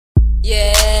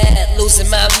Yeah, losing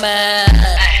my mind,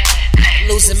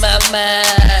 losing my mind,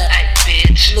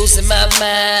 losing my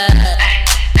mind,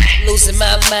 losing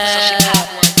my mind.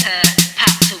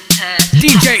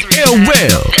 DJ Ill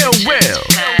Will.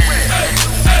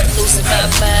 Losing my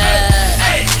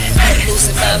mind,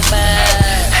 losing my mind,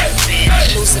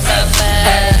 losing my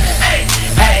mind,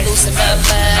 losing my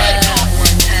mind.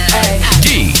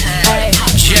 DJ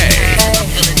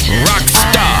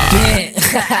Rockstar.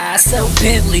 So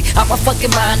Bentley, out my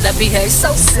fucking mind, I behave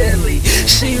so silly.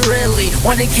 She really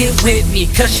wanna get with me,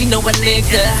 cause she know a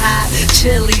nigga hot.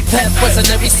 Chili peppers on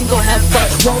every single heifer.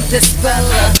 Want this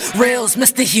fella? Rails,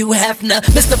 Mr. Hugh Hefner.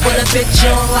 Mr. Put a bitch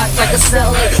on lock like a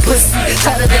cellar. Pussy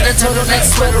tighter than a turtleneck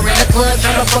sweater. In the club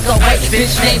tryna fuck a white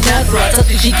bitch named Heather. I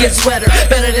told you she gets wetter,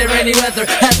 better than rainy weather.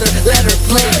 Heather, let her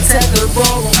play tether,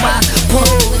 roll on my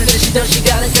pole. And then she knows she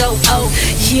gotta go. Oh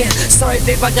yeah, sorry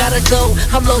babe, I gotta go.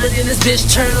 I'm loaded in this bitch,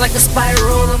 turn like a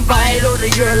spiral. I'm vital to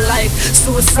your life,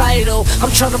 suicidal.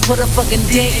 I'm tryna put a fucking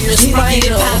dent in your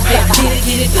spinal.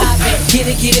 Get it poppin',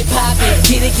 get it poppin',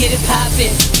 get it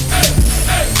poppin'.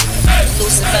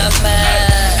 Losing my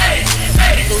mind,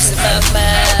 losing my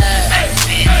mind,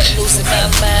 losing my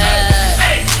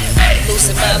mind,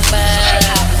 losing my mind.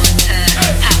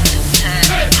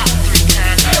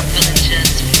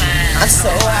 I'm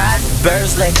so hot,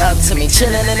 birds link up to me,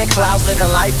 chillin' in the clouds, living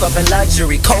life up in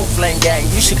luxury. Cold flame gang,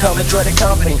 you should come enjoy the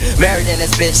company. Married in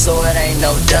this bitch, so it ain't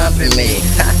no dumping me.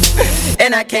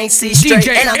 And I can't see straight,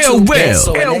 DJ and I'm too big,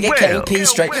 so a Ill nigga Will. can't pee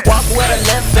straight. Walk with a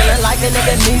limp, feeling like a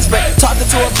nigga knees break. Talking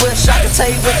to a bush, I can tell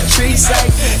you what the trees say.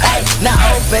 Hey, now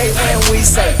obey when we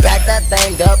say, back that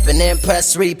thing up and then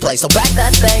press replay. So back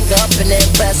that thing up and then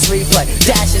press replay.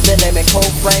 Dash is the name and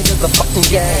cold flames is the fucking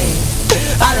game.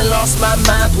 I done lost my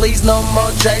mind, please no more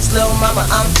Jace, little mama,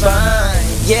 I'm fine.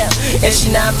 Yeah, and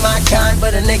she not my kind,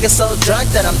 but a nigga so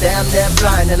drunk that I'm damn near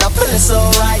blind. And I'm feeling so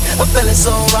right, I'm feeling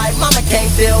so right. Mama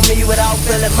can't feel me without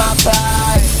feeling my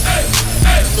vibe.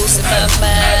 Losing my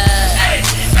mind,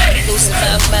 losing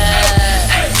my mind,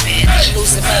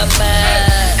 losing my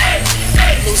mind,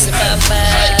 losing my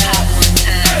mind.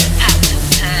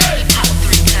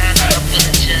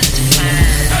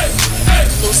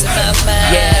 Losing my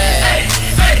mind,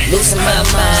 yeah, losing my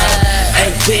mind,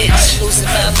 Hey bitch, losing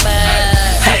my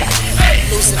mind,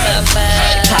 losing my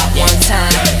mind. pop one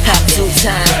time, pop two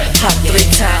times, pop three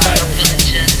times.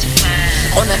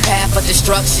 On the path of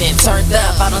destruction, turned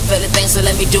up, I don't feel a thing, so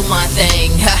let me do my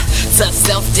thing. Tough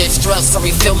self-destruct, so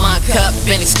refill my cup.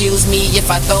 And excuse me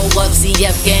if I throw up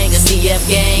CF gang, a CF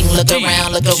gang. Look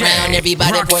around,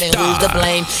 everybody pointing who's to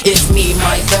blame. It's me,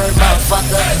 my third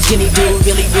motherfucker. Skinny dude,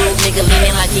 really rude, nigga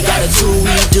leaning like he got a two.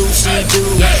 He do, she do,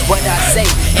 what I say.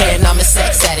 And I'm a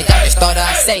sex addict, I just thought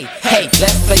I'd say, hey,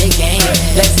 let's play a game,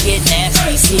 let's get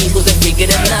nasty, see who's the freak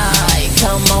of the night.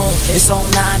 Come on, it's on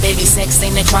 9, baby, sex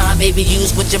ain't a crime, baby,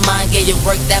 use with your mind, get your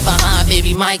work that behind,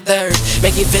 baby, my third,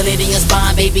 make you feel it in your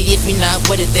spine, baby, if you're not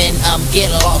with it, then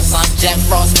get lost. I'm Jack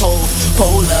Frost cold,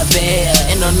 polar bear,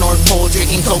 in the North Pole,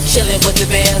 drinking coke, chilling with the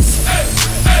bears.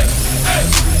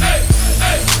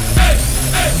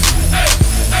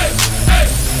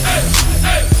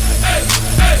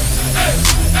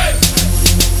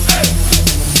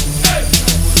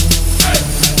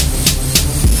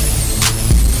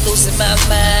 Losing my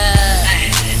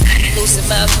mind, losing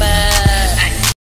my mind.